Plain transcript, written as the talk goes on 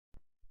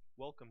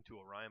Welcome to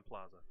Orion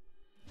Plaza,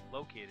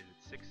 located at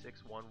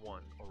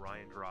 6611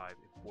 Orion Drive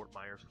in Fort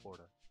Myers,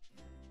 Florida.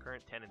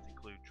 Current tenants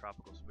include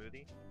Tropical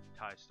Smoothie,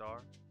 Thai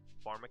Star,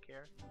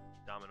 Pharmacare,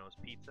 Domino's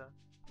Pizza,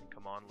 and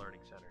Come On Learning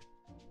Center.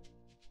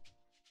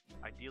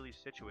 Ideally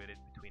situated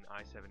between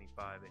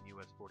I-75 and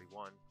US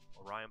 41,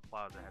 Orion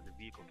Plaza has a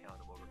vehicle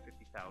count of over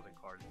 50,000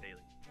 cars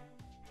daily.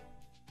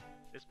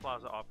 This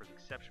plaza offers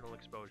exceptional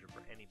exposure for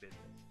any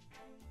business.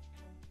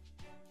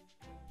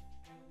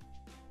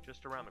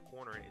 Just around the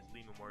corner is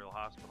Lee Memorial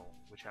Hospital,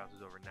 which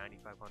houses over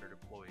 9,500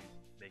 employees,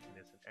 making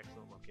this an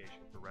excellent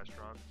location for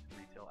restaurants and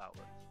retail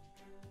outlets.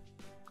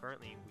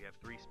 Currently, we have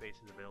 3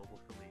 spaces available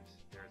for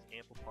lease. There is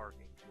ample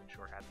parking to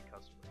ensure happy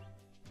customers.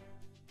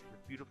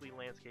 With beautifully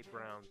landscaped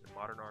grounds and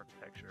modern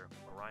architecture,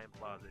 Orion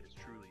Plaza is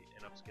truly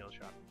an upscale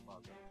shopping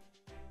plaza.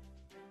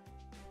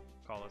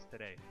 Call us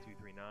today at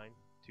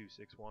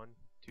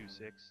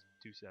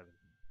 239-261-2627.